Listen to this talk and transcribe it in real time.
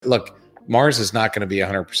Look, Mars is not going to be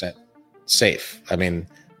 100% safe. I mean,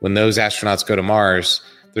 when those astronauts go to Mars,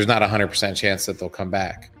 there's not a 100% chance that they'll come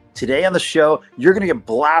back. Today on the show, you're going to get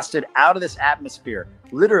blasted out of this atmosphere.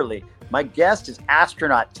 Literally, my guest is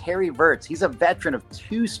astronaut Terry Virts. He's a veteran of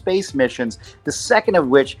 2 space missions, the second of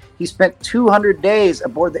which he spent 200 days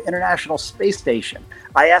aboard the International Space Station.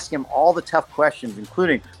 I asked him all the tough questions,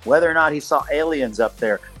 including whether or not he saw aliens up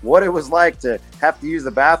there, what it was like to have to use the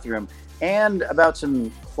bathroom, and about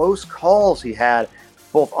some close calls he had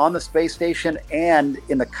both on the space station and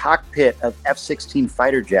in the cockpit of F-16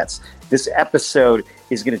 fighter jets. This episode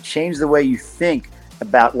is going to change the way you think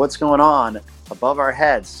about what's going on above our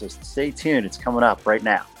heads. So stay tuned. It's coming up right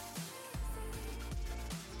now.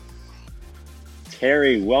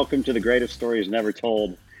 Terry, welcome to The Greatest Stories Never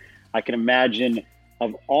Told. I can imagine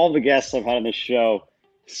of all the guests I've had on this show,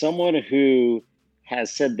 someone who has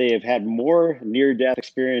said they have had more near-death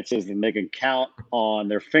experiences than they can count on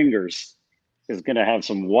their fingers is going to have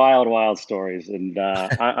some wild, wild stories. And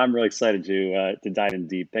I'm really excited to dive in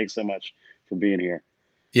deep. Thanks so much for being here.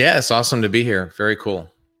 Yeah, it's awesome to be here. Very cool.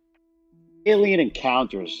 Alien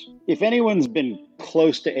encounters. If anyone's been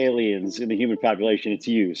close to aliens in the human population, it's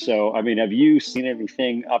you. So, I mean, have you seen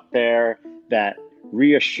anything up there that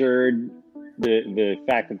reassured the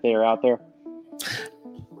fact that they're out there?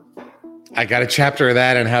 I got a chapter of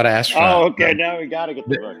that and how to astronaut. Oh, okay. Now we got to get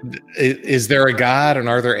to work. Is there a God and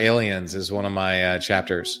are there aliens is one of my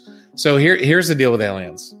chapters. So here's the deal with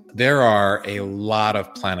aliens. There are a lot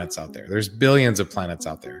of planets out there. There's billions of planets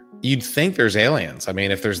out there. You'd think there's aliens. I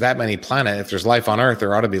mean, if there's that many planets, if there's life on Earth,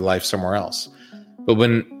 there ought to be life somewhere else. But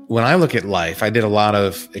when I look at life, I did a lot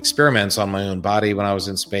of experiments on my own body when I was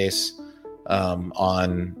in space,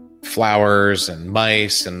 on flowers and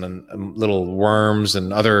mice and little worms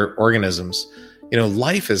and other organisms. You know,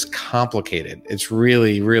 life is complicated. It's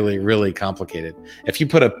really, really, really complicated. If you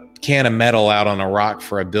put a can of metal out on a rock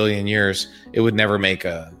for 1 billion years, it would never make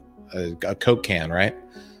a Coke can, right?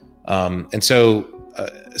 And so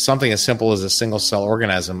something as simple as a single cell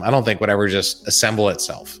organism, I don't think would ever just assemble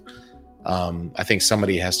itself. I think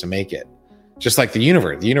somebody has to make it. Just like the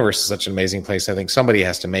universe. The universe is such an amazing place. I think somebody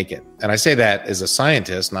has to make it. And I say that as a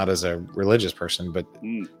scientist, not as a religious person, but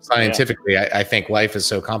scientifically, yeah. I think life is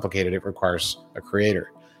so complicated, it requires a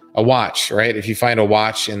creator. A watch, right? If you find a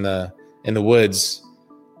watch in the woods,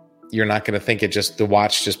 you're not going to think the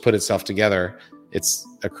watch just put itself together. It's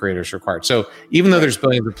a creator's required. So even though there's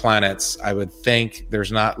billions of planets, I would think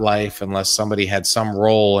there's not life unless somebody had some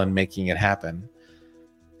role in making it happen.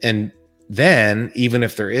 And then even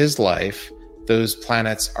if there is life, those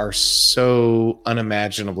planets are so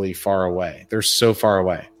unimaginably far away. They're so far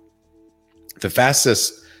away. The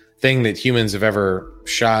fastest thing that humans have ever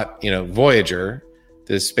shot, Voyager,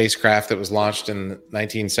 the spacecraft that was launched in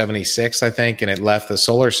 1976, I think, and it left the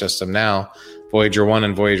solar system now. Voyager 1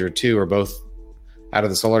 and Voyager 2 are both out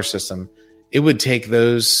of the solar system. It would take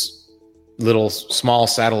those little small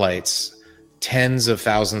satellites tens of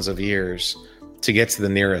thousands of years to get to the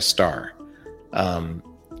nearest star.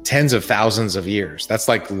 Tens of thousands of years. That's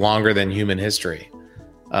like longer than human history.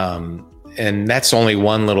 And that's only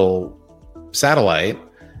one little satellite.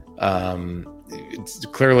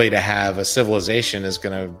 Clearly to have a civilization is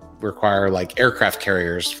going to require like aircraft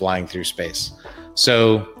carriers flying through space.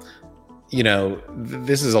 So,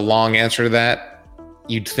 this is a long answer to that.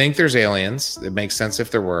 You'd think there's aliens. It makes sense if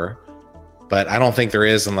there were, but I don't think there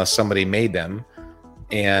is unless somebody made them.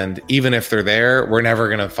 And even if they're there, we're never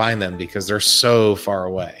going to find them because they're so far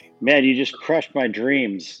away. Man, you just crushed my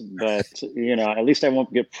dreams. But, at least I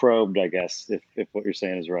won't get probed, I guess, if what you're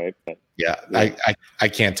saying is right. But yeah. I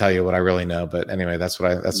can't tell you what I really know. But anyway, that's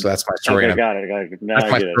my story. Okay, got it.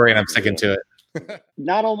 That's my story and I'm sticking to it.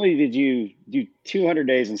 Not only did you do 200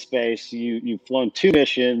 days in space, you've flown 2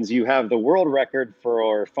 missions. You have the world record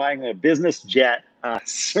for flying a business jet,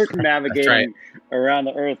 circumnavigating around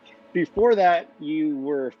the Earth. Before that, you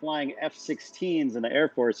were flying F-16s in the Air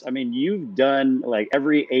Force. I mean, you've done like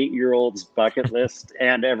every 8-year-old's bucket list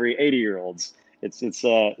and every 80-year-old's. It's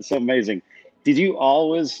so amazing. Did you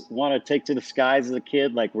always want to take to the skies as a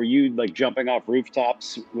kid? Like, were you like jumping off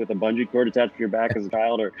rooftops with a bungee cord attached to your back as a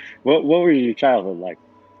child, or what was your childhood like?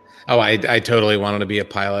 Oh, I totally wanted to be a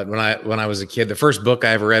pilot. When I was a kid, the first book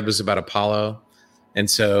I ever read was about Apollo, and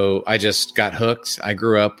so I just got hooked. I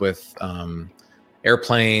grew up with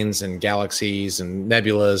airplanes and galaxies and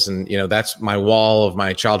nebulas, and that's my wall of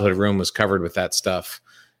my childhood room was covered with that stuff.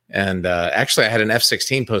 And actually, I had an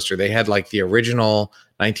F-16 poster. They had like the original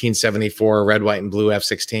 1974 red, white, and blue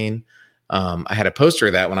F-16. I had a poster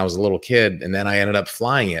of that when I was a little kid, and then I ended up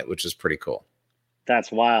flying it, which is pretty cool.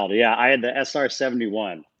 That's wild. Yeah, I had the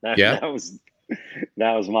SR-71. That was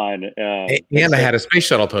That was mine. And I had a space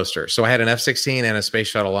shuttle poster. So I had an F-16 and a space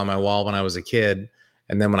shuttle on my wall when I was a kid.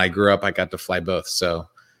 And then when I grew up, I got to fly both. So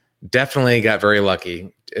definitely got very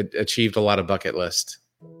lucky. It achieved a lot of bucket list.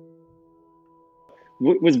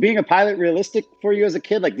 Was being a pilot realistic for you as a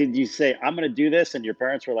kid? Like, did you say, I'm going to do this? And your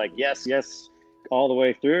parents were like, yes, yes, all the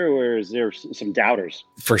way through? Or is there some doubters?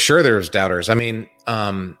 For sure, there was doubters. I mean,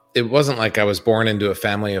 it wasn't like I was born into a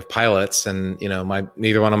family of pilots, and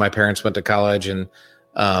neither one of my parents went to college, and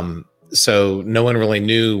so no one really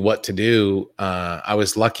knew what to do. I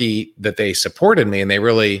was lucky that they supported me, and they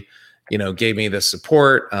really, gave me the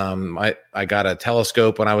support. I got a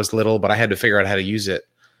telescope when I was little, but I had to figure out how to use it.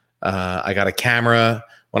 I got a camera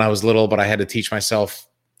when I was little, but I had to teach myself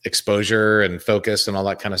exposure and focus and all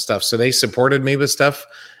that kind of stuff. So they supported me with stuff,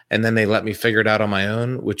 and then they let me figure it out on my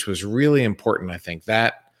own, which was really important. I think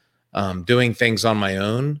that doing things on my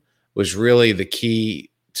own was really the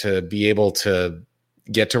key to be able to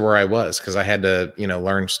get to where I was, because I had to,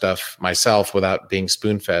 learn stuff myself without being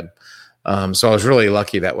spoon-fed. So I was really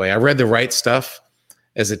lucky that way. I read The Right Stuff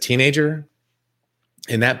as a teenager,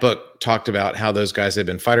 and that book talked about how those guys had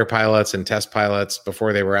been fighter pilots and test pilots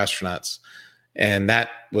before they were astronauts. And that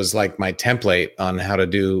was like my template on how to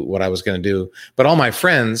do what I was going to do. But all my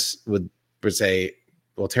friends would say,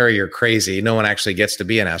 well, Terry, you're crazy. No one actually gets to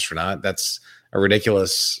be an astronaut. That's a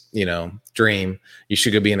ridiculous, dream. You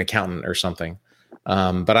should go be an accountant or something.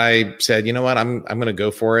 But I said, you know what, I'm going to go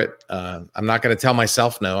for it. I'm not going to tell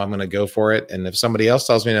myself no, I'm going to go for it. And if somebody else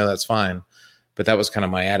tells me no, that's fine. But that was kind of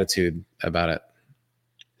my attitude about it.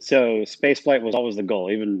 So spaceflight was always the goal,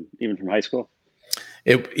 even from high school?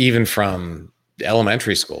 Even from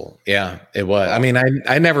elementary school. Yeah, it was. I mean,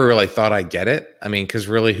 I never really thought I'd get it. I mean, because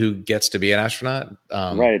really, who gets to be an astronaut?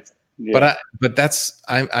 Right. Yeah. But that's,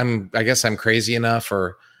 I guess I'm crazy enough,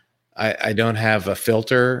 or I don't have a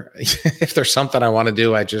filter. If there's something I want to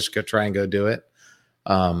do, I just go try and go do it.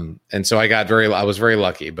 And so I was very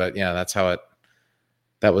lucky, but yeah, that's how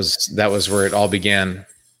that was where it all began.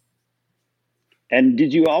 And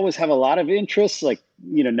did you always have a lot of interests? Like,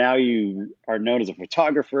 now you are known as a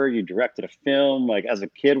photographer, you directed a film. Like, as a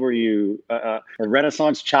kid, were you a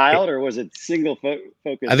Renaissance child, or was it single focus?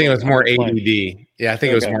 I think it was more ADD. Yeah, I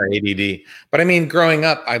think it was more ADD. But I mean, growing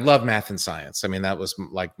up, I loved math and science. I mean, that was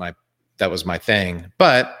my thing.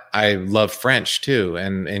 But I loved French too.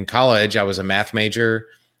 And in college, I was a math major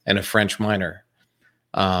and a French minor.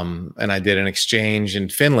 And I did an exchange in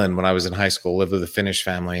Finland when I was in high school, lived with a Finnish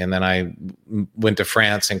family. And then I went to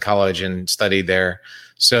France in college and studied there.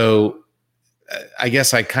 So I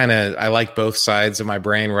guess I like both sides of my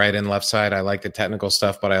brain, right and left side. I like the technical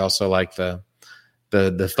stuff, but I also like the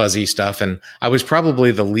fuzzy stuff. And I was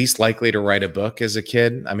probably the least likely to write a book as a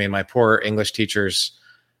kid. I mean, my poor English teachers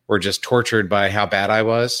were just tortured by how bad I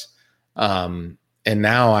was. And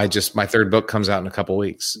now my third book comes out in a couple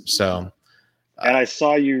weeks. So. And I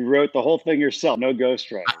saw you wrote the whole thing yourself, no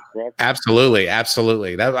ghostwriting, correct? Absolutely.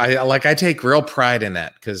 That I take real pride in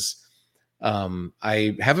that, because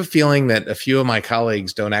I have a feeling that a few of my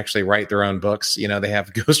colleagues don't actually write their own books. They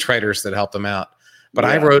have ghostwriters that help them out. But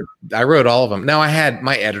yeah. I wrote all of them. Now,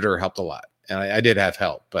 my editor helped a lot, and I did have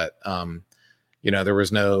help, but there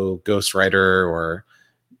was no ghostwriter or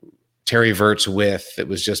Terry Virts it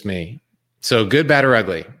was just me. So good, bad, or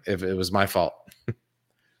ugly, if it was my fault.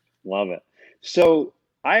 Love it. So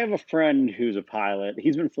I have a friend who's a pilot.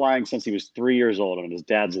 He's been flying since he was 3 years old on his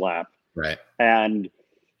dad's lap. Right. And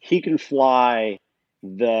he can fly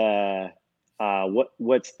the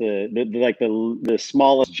what's the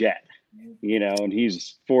smallest jet, and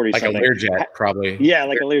he's 40 like something. A Learjet, probably. Yeah,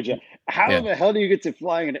 like a Learjet. How the hell do you get to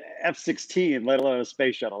flying an F-16, let alone a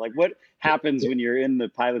space shuttle? Like, what happens when you're in the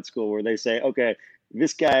pilot school where they say, okay,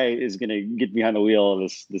 this guy is going to get behind the wheel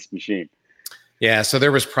of this machine? Yeah, so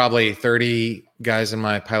there was probably 30 guys in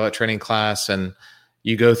my pilot training class, and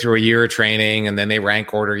you go through a year of training, and then they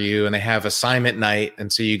rank order you, and they have assignment night,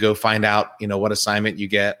 and so you go find out, what assignment you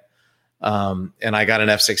get. And I got an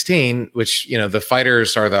F-16, which, the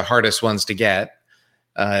fighters are the hardest ones to get.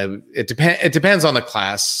 It depends on the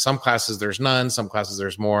class. Some classes there's none, some classes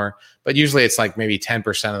there's more, but usually it's like maybe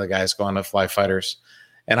 10% of the guys go on to fly fighters.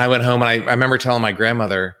 And I went home, and I remember telling my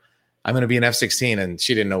grandmother, I'm going to be an F-16. And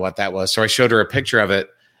she didn't know what that was. So I showed her a picture of it.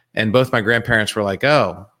 And both my grandparents were like,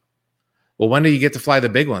 oh, well, when do you get to fly the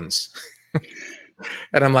big ones?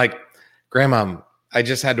 And I'm like, Grandma, I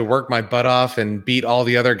just had to work my butt off and beat all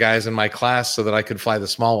the other guys in my class so that I could fly the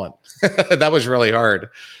small one. That was really hard.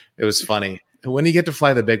 It was funny. When do you get to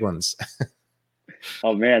fly the big ones?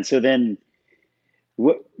 Oh, man. So then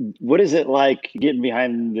what is it like getting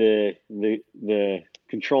behind the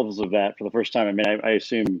controls of that for the first time? I mean, I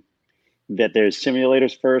assume that there's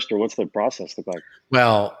simulators first, or what's the process look like?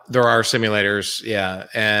 Well, there are simulators, yeah,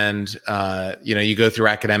 and you go through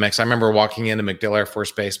academics. I remember walking into MacDill Air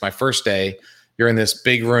Force Base my first day. You're in this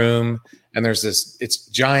big room, and there's this. It's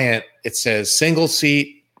giant. It says single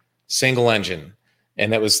seat, single engine,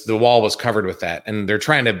 and the wall was covered with that. And they're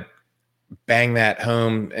trying to bang that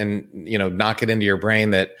home and knock it into your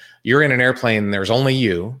brain that you're in an airplane and there's only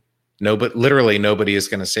you. But literally nobody is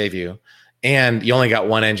going to save you, and you only got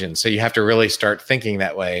one engine, so you have to really start thinking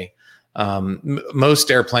that way. Most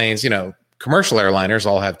airplanes, commercial airliners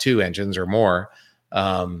all have two engines or more.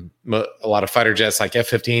 A lot of fighter jets like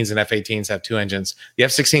F-15s and F-18s have two engines. The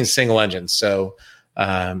F-16 is single engine, so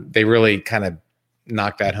they really kind of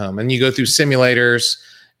knock that home. And you go through simulators,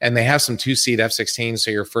 and they have some two-seat F-16s, so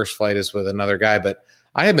your first flight is with another guy. But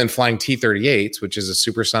I have been flying T-38s, which is a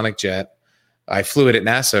supersonic jet. I flew it at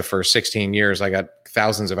NASA for 16 years. I got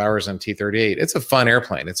thousands of hours on T-38. It's a fun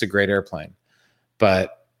airplane. It's a great airplane.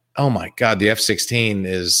 But, oh my God, the F-16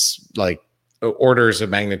 is like orders of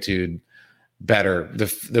magnitude better.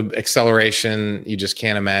 The acceleration, you just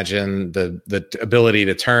can't imagine. The ability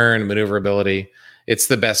to turn, maneuverability. It's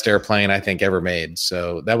the best airplane I think ever made.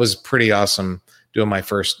 So that was pretty awesome doing my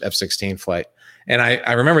first F-16 flight. And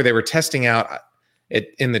I remember they were testing out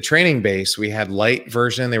in the training base. We had light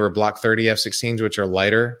version. They were Block 30 F-16s, which are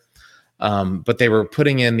lighter. But they were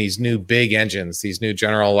putting in these new big engines, these new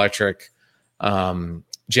General Electric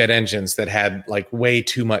jet engines that had like way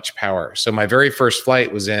too much power. So my very first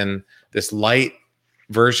flight was in this light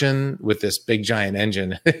version with this big giant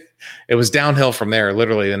engine. It was downhill from there.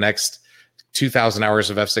 Literally the next 2,000 hours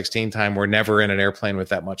of F-16 time were never in an airplane with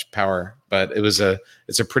that much power. But it's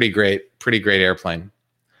a pretty great airplane.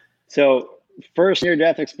 So first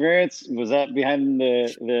near-death experience, was that behind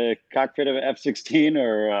the cockpit of an F-16,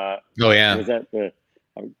 or oh yeah, was that the?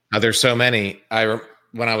 There's so many.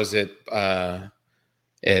 When I was at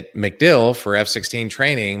MacDill for F-16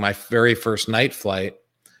 training, my very first night flight,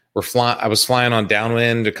 I was flying on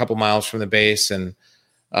downwind a couple miles from the base, and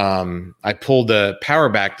I pulled the power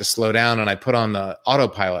back to slow down, and I put on the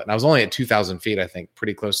autopilot, and I was only at 2,000 feet, I think,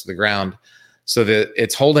 pretty close to the ground, so that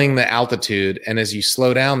it's holding the altitude, and as you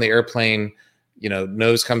slow down, the airplane,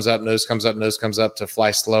 nose comes up, nose comes up, nose comes up to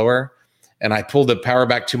fly slower. And I pulled the power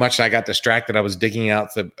back too much, and I got distracted. I was digging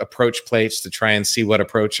out the approach plates to try and see what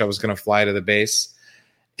approach I was going to fly to the base.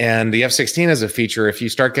 And the F-16 has a feature: if you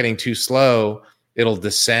start getting too slow, it'll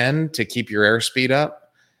descend to keep your airspeed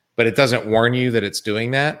up, but it doesn't warn you that it's doing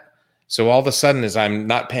that. So all of a sudden, as I'm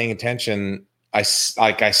not paying attention, I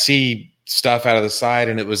see stuff out of the side,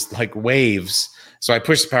 and it was like waves. So I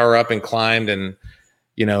pushed the power up and climbed, and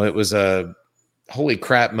it was a holy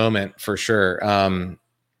crap moment for sure.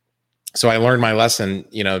 So I learned my lesson.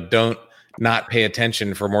 Don't not pay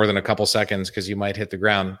attention for more than a couple seconds, because you might hit the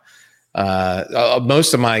ground.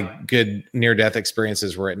 Most of my good near-death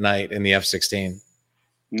experiences were at night in the F-16.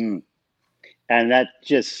 And that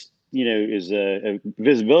just, is a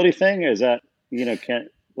visibility thing? Or is that, you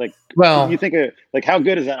think of, how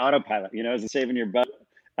good is that autopilot? Is it saving your butt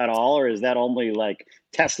at all? Or is that only like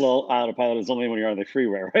Tesla autopilot is only when you're on the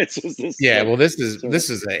freeway, right? So this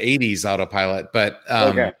is an 80s autopilot, but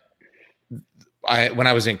okay. When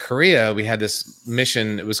I was in Korea, we had this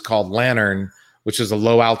mission. It was called Lantern, which is a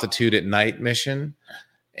low altitude at night mission.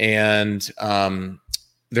 And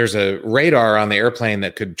there's a radar on the airplane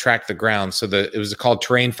that could track the ground. So it was called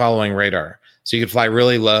terrain following radar. So you could fly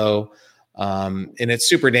really low, and it's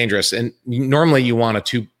super dangerous. And normally you want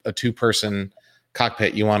a two-person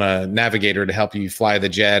cockpit. You want a navigator to help you fly the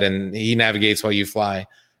jet, and he navigates while you fly.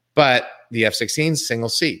 But the F-16 single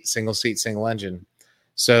seat, single engine.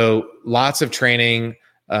 So lots of training.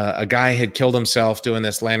 A guy had killed himself doing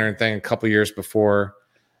this Lantern thing a couple years before.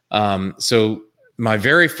 So my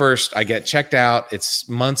very first, I get checked out. It's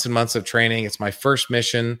months and months of training. It's my first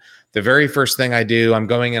mission. The very first thing I do, I'm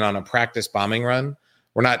going in on a practice bombing run.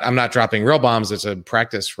 I'm not dropping real bombs. It's a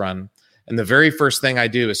practice run. And the very first thing I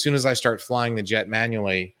do, as soon as I start flying the jet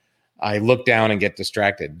manually, I look down and get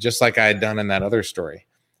distracted, just like I had done in that other story.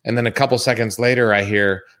 And then a couple seconds later, I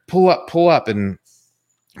hear, pull up. And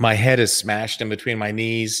my head is smashed in between my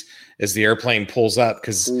knees as the airplane pulls up,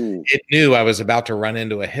 because it knew I was about to run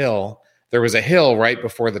into a hill. There was a hill right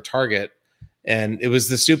before the target, and it was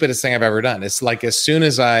the stupidest thing I've ever done. It's like as soon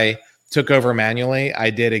as I took over manually, I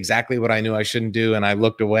did exactly what I knew I shouldn't do, and I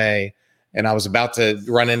looked away, and I was about to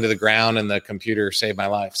run into the ground, and the computer saved my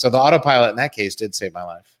life. So the autopilot in that case did save my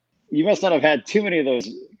life. You must not have had too many of those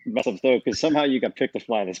mess-ups, though, because somehow you got picked to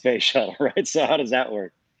fly the space shuttle, right? So how does that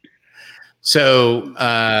work? So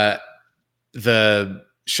the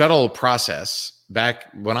shuttle process, back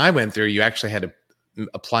when I went through, you actually had to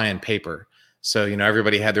apply in paper. So,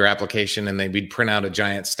 everybody had their application and we'd print out a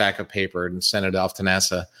giant stack of paper and send it off to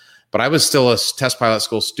NASA. But I was still a test pilot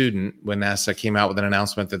school student when NASA came out with an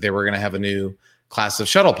announcement that they were going to have a new class of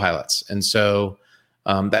shuttle pilots. And so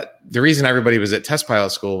that the reason everybody was at test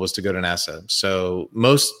pilot school was to go to NASA. So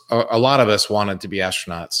a lot of us wanted to be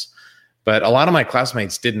astronauts, but a lot of my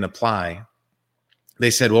classmates didn't apply.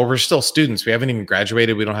 They said, well, we're still students. We haven't even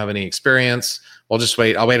graduated. We don't have any experience. We'll just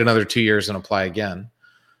wait. I'll wait another 2 years and apply again.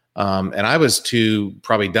 And I was too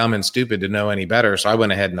probably dumb and stupid to know any better. So I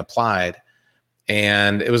went ahead and applied,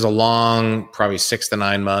 and it was a long, probably 6 to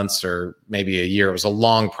 9 months or maybe a year. It was a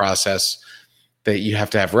long process that you have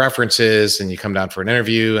to have references and you come down for an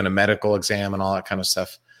interview and a medical exam and all that kind of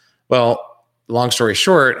stuff. Well, long story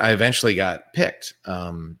short, I eventually got picked.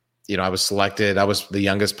 I was selected. I was the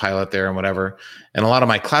youngest pilot there and whatever. And a lot of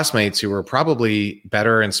my classmates who were probably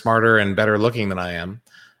better and smarter and better looking than I am,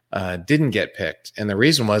 didn't get picked. And the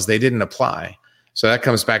reason was they didn't apply. So that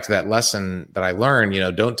comes back to that lesson that I learned,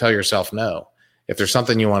 don't tell yourself no. If there's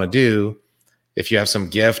something you want to do, if you have some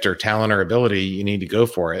gift or talent or ability, you need to go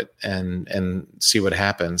for it and see what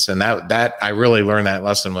happens. And that I really learned that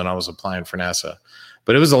lesson when I was applying for NASA.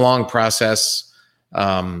 But it was a long process.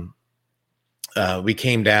 We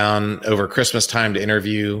came down over Christmas time to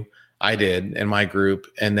interview. I did in my group.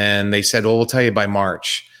 And then they said, well, we'll tell you by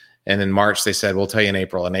March. And in March, they said, we'll tell you in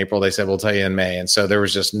April. In April, they said, we'll tell you in May. And so there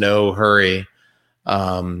was just no hurry.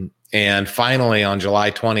 And finally, on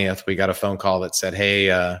July 20th, we got a phone call that said,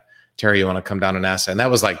 hey, Terry, you want to come down to NASA? And that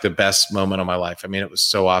was like the best moment of my life. I mean, it was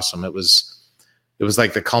so awesome. It was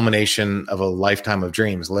like the culmination of a lifetime of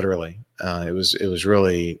dreams, literally. It was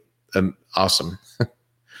really awesome.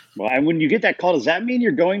 Well, and when you get that call, does that mean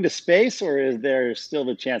you're going to space, or is there still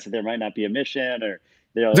the chance that there might not be a mission, or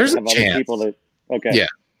there's a chance. People that? Okay. Yeah.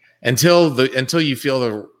 Until you feel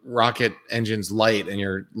the rocket engines light and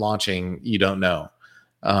you're launching, you don't know.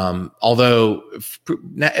 Although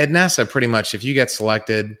at NASA, pretty much, if you get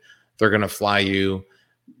selected, they're going to fly you.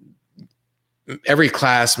 Every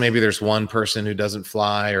class, maybe there's one person who doesn't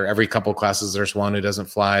fly, or every couple classes there's one who doesn't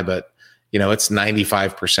fly. But it's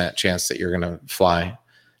 95% chance that you're going to fly.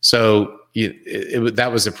 So that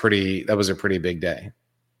was a pretty big day.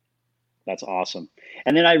 That's awesome.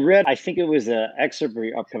 And then I think it was an excerpt of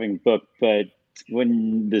your upcoming book, but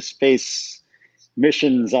when the space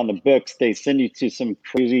missions on the books, they send you to some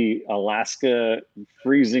crazy Alaska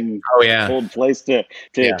freezing cold place to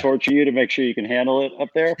torture you to make sure you can handle it up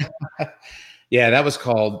there. Yeah, that was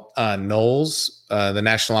called NOLS, the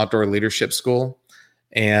National Outdoor Leadership School.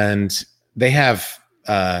 And they have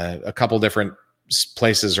a couple different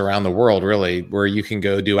places around the world, really, where you can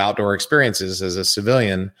go do outdoor experiences as a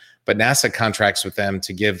civilian, but NASA contracts with them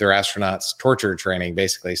to give their astronauts torture training,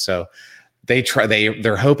 basically. So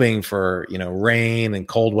they're hoping for, rain and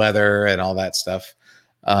cold weather and all that stuff.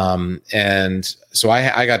 And so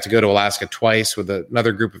I got to go to Alaska twice with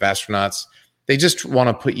another group of astronauts. They just want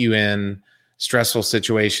to put you in stressful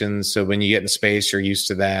situations. So when you get in space, you're used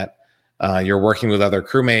to that. You're working with other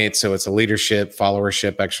crewmates. So it's a leadership,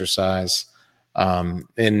 followership exercise. And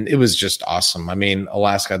it was just awesome. I mean,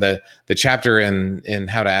 Alaska, the chapter in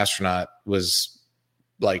How to Astronaut was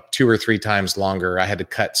like 2 or 3 times longer. I had to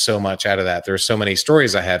cut so much out of that. There were so many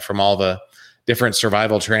stories I had from all the different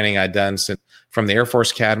survival training I'd done from the Air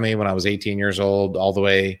Force Academy when I was 18 years old, all the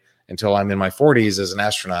way until I'm in my 40s as an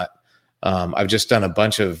astronaut. I've just done a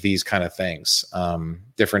bunch of these kind of things,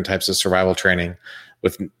 different types of survival training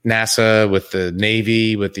with NASA, with the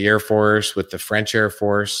Navy, with the Air Force, with the French Air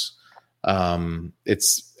Force.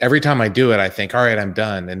 It's every time I do it, I think, all right, I'm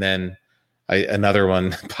done. And then another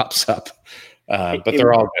one pops up. But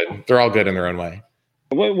they're all good. They're all good in their own way.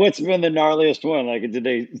 What's been the gnarliest one? Like, did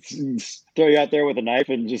they throw you out there with a knife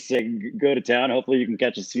and just say, go to town? Hopefully you can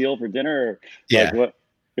catch a seal for dinner? Or, yeah. Like, what?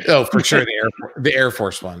 Oh, for sure. The Air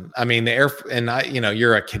Force one. I mean,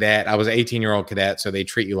 you're a cadet. I was an 18-year-old cadet. So they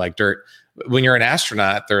treat you like dirt. When you're an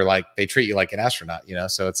astronaut, they treat you like an astronaut,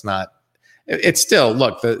 so it's still,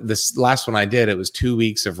 look, this last one I did, it was 2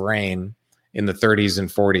 weeks of rain in the 30s and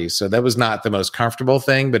 40s. So that was not the most comfortable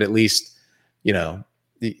thing, but at least,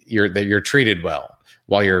 you're treated well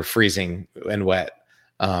while you're freezing and wet.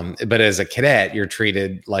 But as a cadet, you're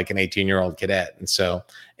treated like an 18-year-old cadet.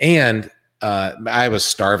 And I was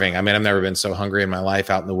starving. I mean, I've never been so hungry in my life,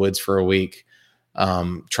 out in the woods for a week,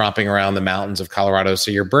 tromping around the mountains of Colorado.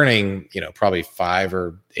 So you're burning, probably 5,000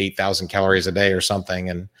 or 8,000 calories a day or something.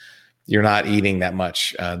 And you're not eating that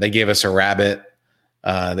much. They gave us a rabbit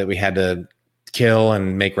that we had to kill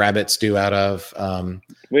and make rabbit stew out of.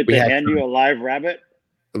 Wait, they hand you a live rabbit?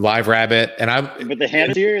 live rabbit, and But they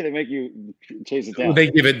hand it to you, they make you chase it down. They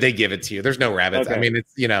give it to you. There's no rabbits. Okay. I mean,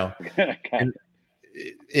 it's Okay.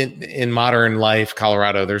 in modern life,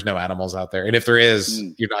 Colorado, there's no animals out there, and if there is,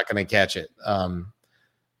 you're not going to catch it.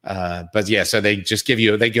 But yeah, so they just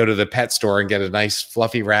they go to the pet store and get a nice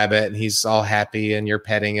fluffy rabbit, and he's all happy, and you're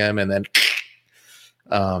petting him, and then,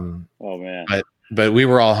 oh man. But we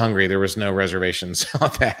were all hungry. There was no reservations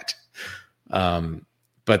on that.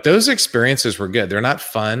 But those experiences were good. They're not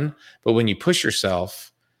fun, but when you push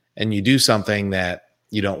yourself and you do something that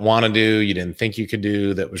you don't want to do, you didn't think you could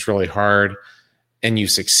do, that was really hard, and you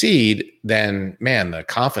succeed, then man, the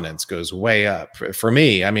confidence goes way up. For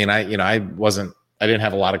me, I mean, I didn't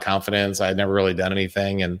have a lot of confidence. I had never really done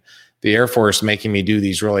anything. And the Air Force making me do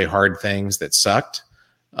these really hard things that sucked.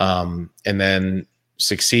 And then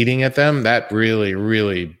succeeding at them, that really,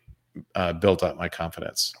 really built up my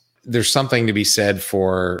confidence. There's something to be said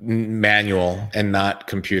for manual and not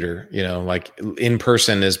computer, like in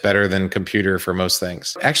person is better than computer for most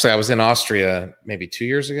things. Actually, I was in Austria maybe 2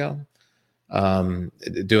 years ago,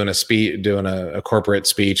 doing a corporate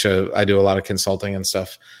speech. I do a lot of consulting and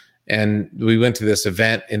stuff. And we went to this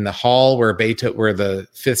event in the hall where the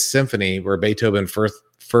Fifth Symphony, where Beethoven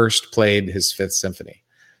first played his Fifth Symphony.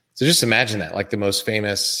 So just imagine that, like the most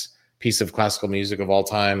famous piece of classical music of all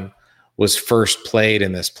time was first played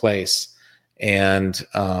in this place. And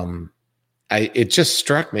it just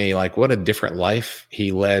struck me like what a different life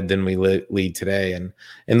he led than we lead today. And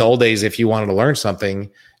in the old days, if you wanted to learn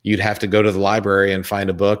something, you'd have to go to the library and find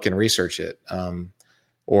a book and research it,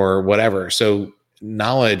 or whatever. So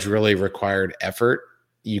knowledge really required effort.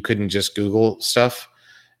 You couldn't just Google stuff.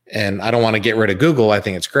 And I don't want to get rid of Google. I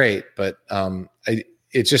think it's great, but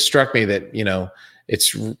it just struck me that,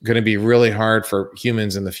 it's going to be really hard for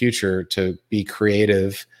humans in the future to be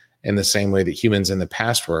creative in the same way that humans in the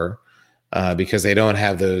past were, because they don't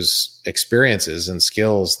have those experiences and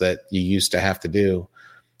skills that you used to have to do.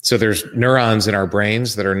 So there's neurons in our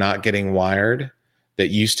brains that are not getting wired that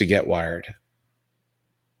used to get wired.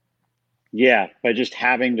 Yeah, by just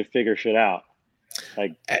having to figure shit out.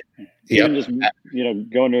 Like even just going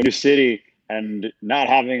to a new city and not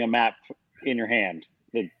having a map in your hand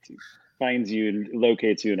that finds you and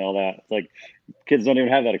locates you and all that. It's like kids don't even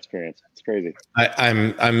have that experience. It's crazy.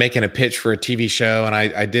 I'm making a pitch for a TV show, and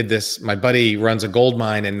I did this. My buddy runs a gold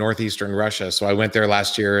mine in northeastern Russia, so I went there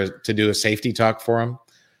last year to do a safety talk for him.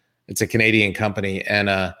 It's a Canadian company, and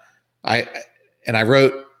I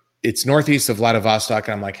wrote, it's northeast of Vladivostok,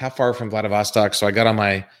 and I'm like, how far from Vladivostok? So I got on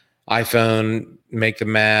my iPhone, make the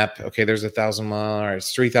map. Okay, there's 1,000 miles, or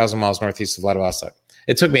it's 3,000 miles northeast of Vladivostok.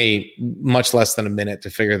 It took me much less than a minute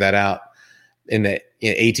to figure that out. In the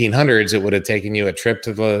 1800s, it would have taken you a trip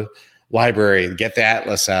to the library, get the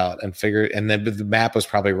atlas out and figure, and then the map was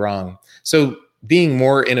probably wrong. So being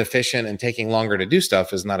more inefficient and taking longer to do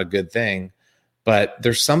stuff is not a good thing. But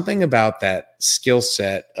there's something about that skill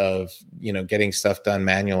set of, getting stuff done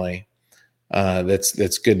manually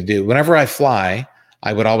that's good to do. Whenever I fly,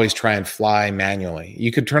 I would always try and fly manually.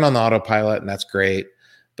 You could turn on the autopilot and that's great,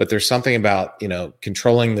 but there's something about,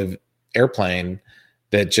 controlling the airplane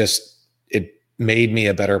that it made me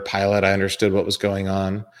a better pilot. I understood what was going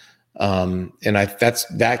on. And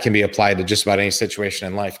that can be applied to just about any situation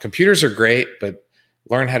in life. Computers are great, but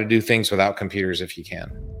learn how to do things without computers if you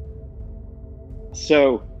can.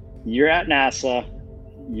 So you're at NASA,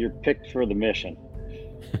 you're picked for the mission.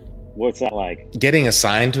 What's that like? Getting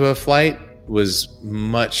assigned to a flight was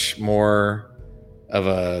much more of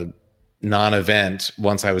a non-event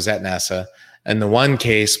once I was at NASA. And the one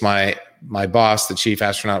case, my boss, the chief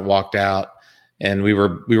astronaut, walked out, and we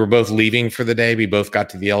were both leaving for the day. We both got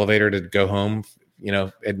to the elevator to go home,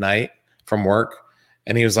 at night from work.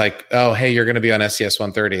 And he was like, "Oh, hey, you're going to be on SCS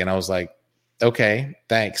 130." And I was like, "Okay,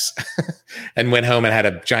 thanks." And went home and had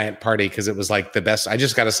a giant party because it was like the best. I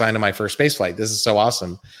just got assigned to my first space flight. This is so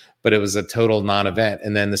awesome. But it was a total non-event.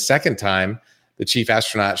 And then the second time, the chief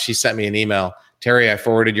astronaut, she sent me an email. "Terry, I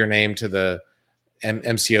forwarded your name to the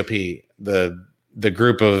MCOP, the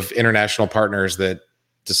group of international partners that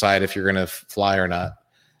decide if you're going to fly or not."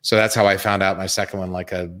 So that's how I found out my second one,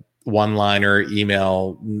 like a one-liner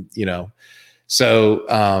email,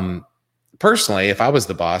 So personally, if I was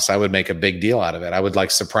the boss, I would make a big deal out of it. I would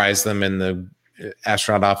surprise them in the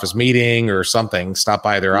astronaut office meeting or something, stop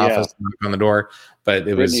by their office, knock on the door. But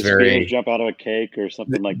it was very jump out of a cake or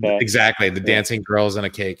something like that. Exactly. The dancing girls and a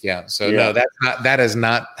cake. Yeah. So no, that is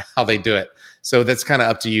not how they do it. So that's kind of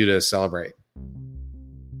up to you to celebrate.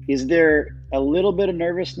 Is there a little bit of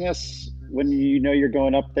nervousness when you're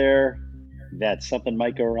going up there that something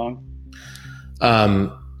might go wrong?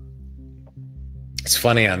 It's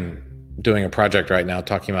funny. On doing a project right now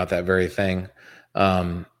talking about that very thing.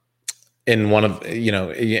 In one of,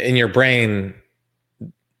 in your brain,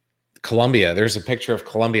 Columbia, there's a picture of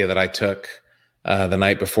Columbia that I took the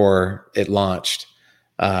night before it launched.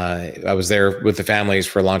 I was there with the families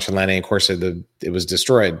for launch and landing. Of course, it was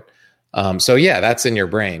destroyed. So yeah, that's in your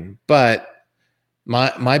brain. But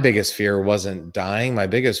my biggest fear wasn't dying. My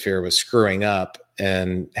biggest fear was screwing up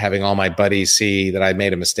and having all my buddies see that I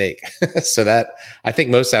made a mistake. So that, I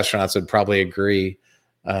think most astronauts would probably agree.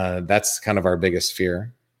 That's kind of our biggest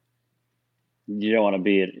fear. You don't want to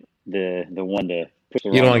be the one to push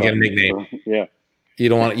the You don't wrong want to get a button. nickname. Yeah. You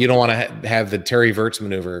don't want to have the Terry Virts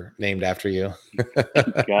maneuver named after you.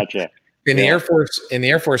 Gotcha. In the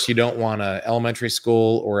Air Force, you don't want an elementary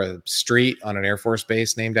school or a street on an Air Force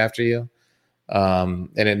base named after you. And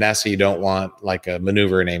at NASA, you don't want like a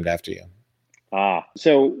maneuver named after you.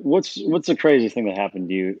 So what's the craziest thing that happened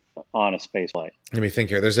to you on a space flight? Let me think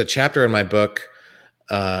here. There's a chapter in my book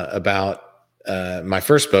about my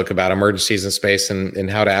first book about emergencies in space and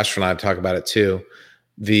how to astronaut. I talk about it too.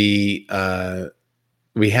 We had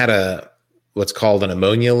what's called an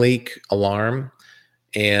ammonia leak alarm,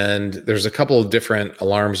 and there's a couple of different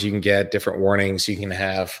alarms you can get, different warnings. You can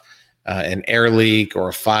have an air leak or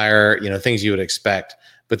a fire, things you would expect.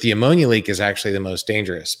 But the ammonia leak is actually the most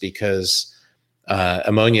dangerous because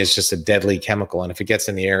ammonia is just a deadly chemical. And if it gets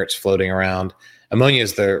in the air, it's floating around. Ammonia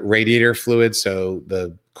is the radiator fluid. So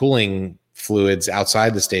the cooling fluids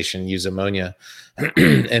outside the station use ammonia.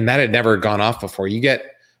 And that had never gone off before. You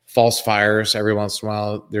get false fires every once in a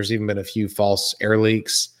while. There's even been a few false air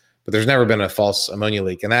leaks, but there's never been a false ammonia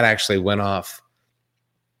leak. And that actually went off.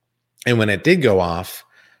 And when it did go off,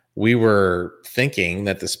 we were thinking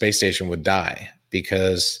that the space station would die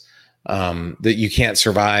because that you can't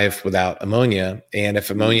survive without ammonia. And if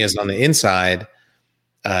ammonia is on the inside,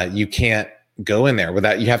 you can't go in there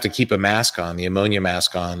without, you have to keep a mask on, the ammonia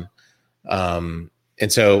mask on. And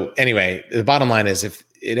so anyway, the bottom line is if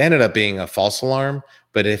it ended up being a false alarm,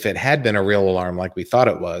 but if it had been a real alarm like we thought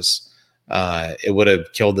it was, it would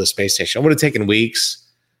have killed the space station. It would have taken weeks.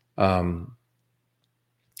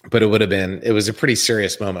 But it was a pretty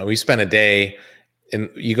serious moment. We spent a day, and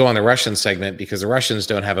you go on the Russian segment because the Russians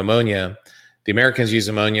don't have ammonia. The Americans use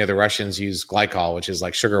ammonia. The Russians use glycol, which is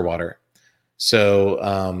like sugar water.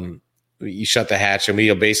 So you shut the hatch, and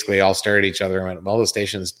we basically all stared at each other and went, well, the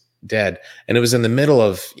station's dead. And it was in the middle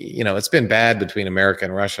of, it's been bad between America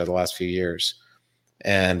and Russia the last few years.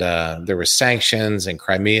 And there were sanctions in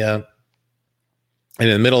Crimea. And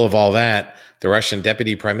in the middle of all that, the Russian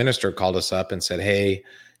deputy prime minister called us up and said, hey,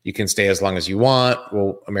 you can stay as long as you want.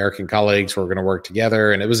 Well, American colleagues, we're going to work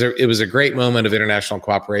together. And it was a great moment of international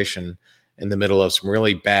cooperation in the middle of some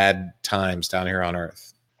really bad times down here on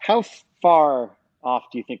Earth. How far off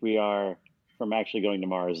do you think we are from actually going to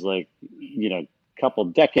Mars? Like, couple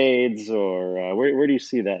decades, or where do you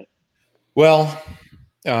see that? Well,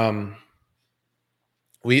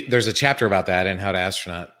 there's a chapter about that in How to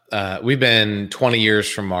Astronaut. We've been 20 years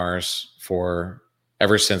from Mars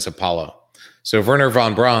ever since Apollo. So Werner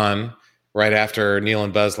von Braun, right after Neil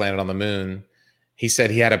and Buzz landed on the moon, he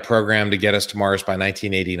said he had a program to get us to Mars by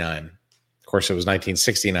 1989. Of course, it was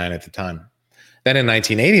 1969 at the time. Then in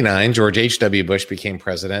 1989, George H.W. Bush became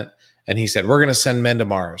president, and he said, we're going to send men to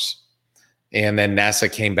Mars. And then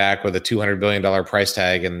NASA came back with a $200 billion price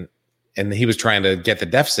tag, and he was trying to get the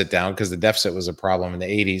deficit down because the deficit was a problem in the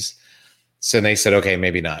 80s. So they said, okay,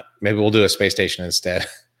 maybe not. Maybe we'll do a space station instead.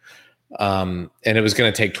 And it was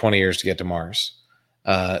going to take 20 years to get to Mars.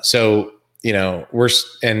 So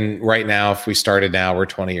right now, if we started now, we're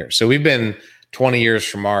 20 years. So we've been 20 years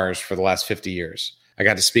from Mars for the last 50 years. I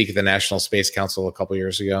got to speak at the National Space Council a couple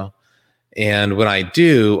years ago. And when I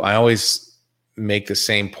do, I always make the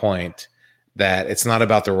same point that it's not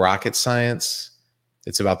about the rocket science.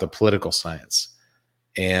 It's about the political science.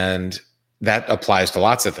 And that applies to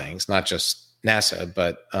lots of things, not just NASA,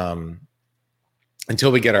 but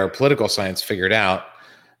until we get our political science figured out,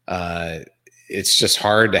 it's just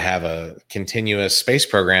hard to have a continuous space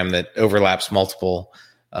program that overlaps multiple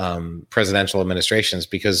presidential administrations,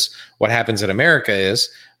 because what happens in America is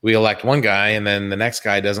we elect one guy and then the next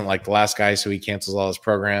guy doesn't like the last guy, so he cancels all his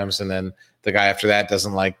programs. And then the guy after that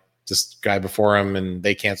doesn't like this guy before him and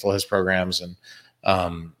they cancel his programs. And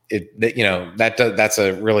that's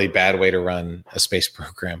a really bad way to run a space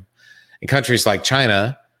program. And countries like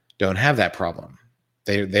China don't have that problem.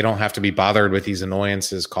 They don't have to be bothered with these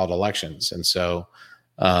annoyances called elections. And so,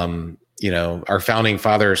 our founding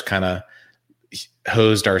fathers kind of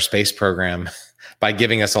hosed our space program by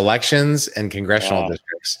giving us elections and congressional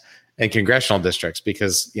districts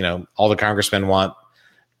because, all the congressmen want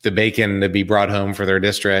the bacon to be brought home for their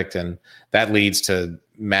district. And that leads to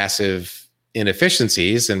massive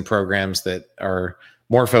inefficiencies in programs that are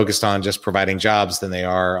more focused on just providing jobs than they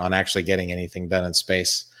are on actually getting anything done in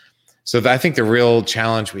space. So I think the real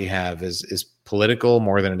challenge we have is political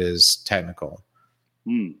more than it is technical.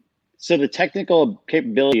 So the technical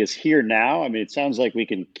capability is here now. I mean, it sounds like we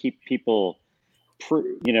can keep people,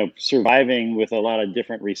 surviving with a lot of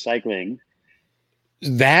different recycling.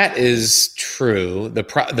 That is true. The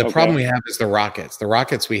problem we have is the rockets. The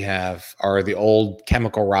rockets we have are the old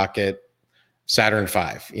chemical rocket Saturn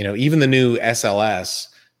V. Even the new SLS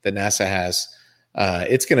that NASA has,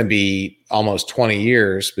 it's going to be almost 20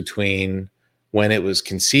 years between when it was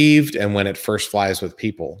conceived and when it first flies with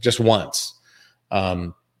people, just once.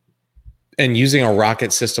 And using a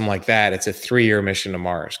rocket system like that, it's a 3-year mission to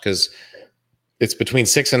Mars because it's between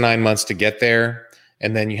 6 and 9 months to get there.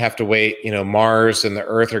 And then you have to wait, Mars and the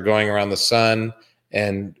Earth are going around the sun.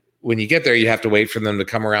 And when you get there, you have to wait for them to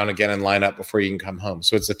come around again and line up before you can come home.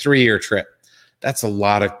 So it's a 3-year trip. That's a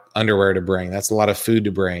lot of underwear to bring. That's a lot of food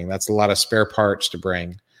to bring. That's a lot of spare parts to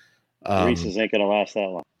bring. The Reese's ain't going to last that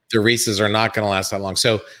long. The Reese's are not going to last that long.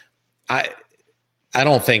 So I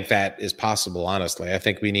don't think that is possible, honestly. I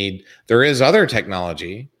think there is other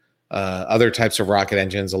technology, other types of rocket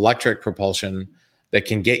engines, electric propulsion that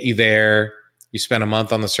can get you there. You spend a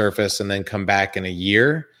month on the surface and then come back in a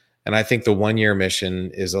year. And I think the 1-year mission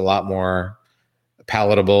is a lot more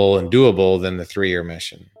palatable and doable than the 3-year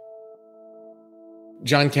mission.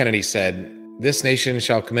 John Kennedy said, "This nation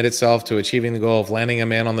shall commit itself to achieving the goal of landing a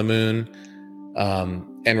man on the moon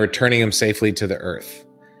and returning him safely to the Earth."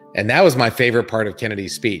 And that was my favorite part of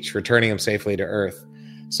Kennedy's speech, returning him safely to Earth.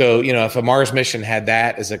 So, if a Mars mission had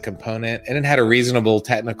that as a component and it had a reasonable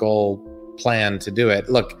technical plan to do it,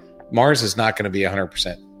 look, Mars is not going to be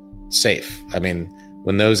 100% safe. I mean,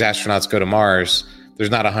 when those astronauts go to Mars, there's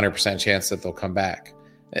not a 100% chance that they'll come back,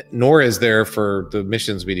 nor is there for the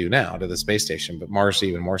missions we do now to the space station, but Mars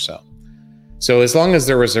even more so. So as long as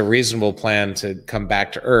there was a reasonable plan to come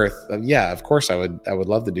back to Earth, yeah, of course I would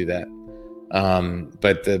love to do that.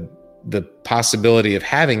 But the possibility of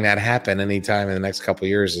having that happen anytime in the next couple of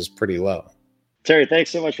years is pretty low. Terry, thanks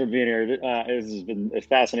so much for being here. This has been a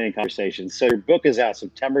fascinating conversation. So your book is out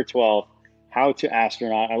September 12th, How to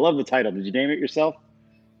Astronaut. I love the title. Did you name it yourself?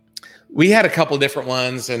 We had a couple different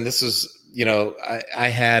ones, and this is, I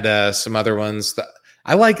had some other ones that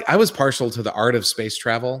I was partial to the art of space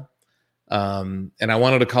travel. And I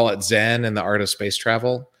wanted to call it Zen and the Art of Space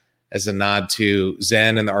Travel as a nod to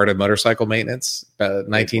Zen and the Art of Motorcycle Maintenance,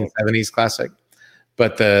 1970s classic.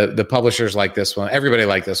 But the publishers like this one. Everybody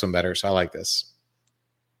liked this one better, so I like this.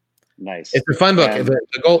 Nice. It's a fun book.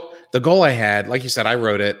 The goal I had, like you said, I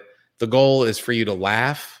wrote it. The goal is for you to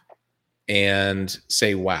laugh and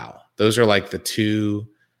say, wow. Those are like the two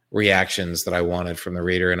reactions that I wanted from the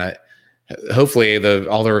reader. And hopefully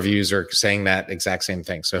all the reviews are saying that exact same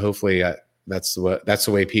thing. So hopefully that's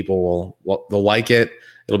the way people they'll like it.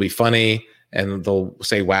 It'll be funny and they'll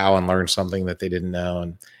say, wow, and learn something that they didn't know.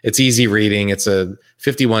 And it's easy reading. It's a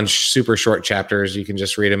 51 super short chapters. You can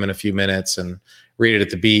just read them in a few minutes and read it at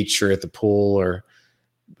the beach or at the pool or,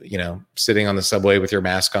 sitting on the subway with your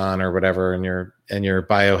mask on or whatever, and your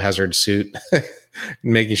biohazard suit,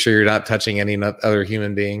 making sure you're not touching any other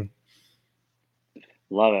human being.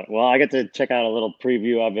 Love it. Well, I get to check out a little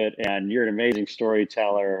preview of it, and you're an amazing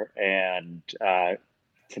storyteller and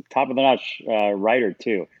top of the notch writer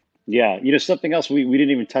too. Yeah, something else we didn't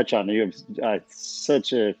even touch on. You have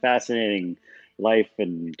such a fascinating life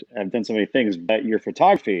and have done so many things. But your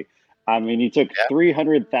photography, I mean, you took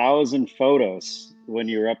 300,000 photos when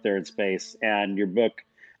you were up there in space, and your book,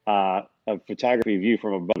 A Photography View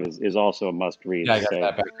from Above, is also a must read. Yeah, I got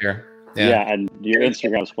that back here. Yeah, and your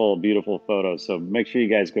Instagram is full of beautiful photos. So make sure you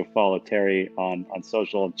guys go follow Terry on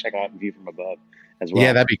social and check out View from Above as well.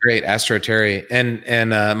 Yeah, that'd be great. Astro Terry. And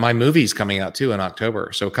my movie's coming out too in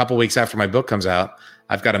October. So a couple weeks after my book comes out,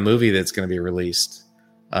 I've got a movie that's going to be released.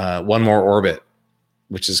 One More Orbit,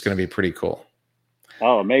 which is going to be pretty cool.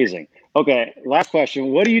 Oh, amazing. Okay, last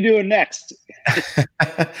question. What are you doing next?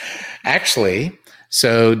 Actually,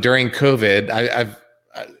 so during COVID,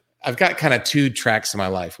 I've got kind of two tracks in my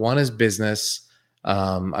life. One is business.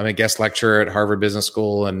 I'm a guest lecturer at Harvard Business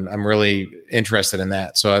School, and I'm really interested in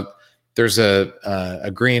that. So there's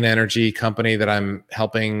a green energy company that I'm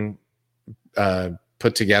helping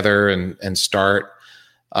put together and start.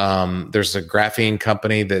 There's a graphene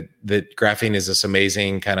company that graphene is this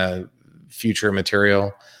amazing kind of future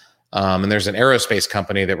material. And there's an aerospace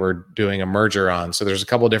company that we're doing a merger on. So there's a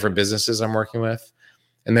couple of different businesses I'm working with.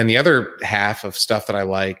 And then the other half of stuff that I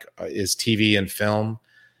like is TV and film.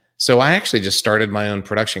 So I actually just started my own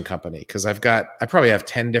production company because I probably have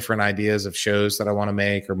 10 different ideas of shows that I want to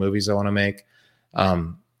make or movies I want to make.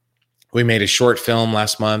 We made a short film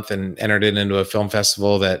last month and entered it into a film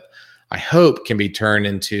festival that I hope can be turned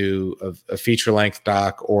into a feature length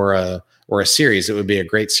doc or a series. It would be a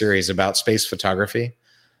great series about space photography.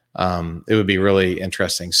 It would be really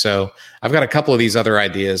interesting. So I've got a couple of these other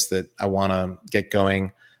ideas that I want to get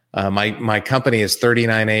going. My company is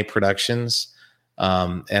 39A Productions.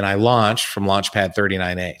 And I launched from Launchpad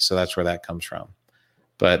 39A. So that's where that comes from.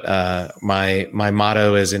 But my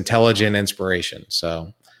motto is intelligent inspiration.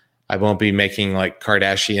 So I won't be making like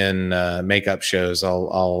Kardashian makeup shows.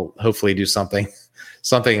 I'll hopefully do something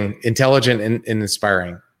intelligent and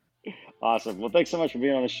inspiring. Awesome. Well, thanks so much for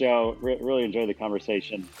being on the show. Really enjoyed the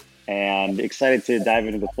conversation and excited to dive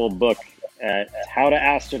into the full book at How to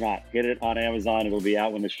Astronaut. Get it on Amazon. It'll be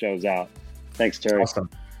out when the show's out. Thanks, Terry.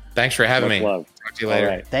 Awesome. Thanks for having me. Love. Talk to you later.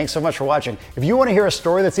 All right. Thanks so much for watching. If you want to hear a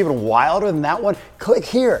story that's even wilder than that one, click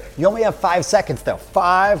here. You only have 5 seconds though.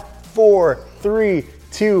 5, 4, 3,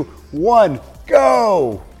 2, 1,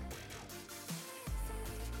 go!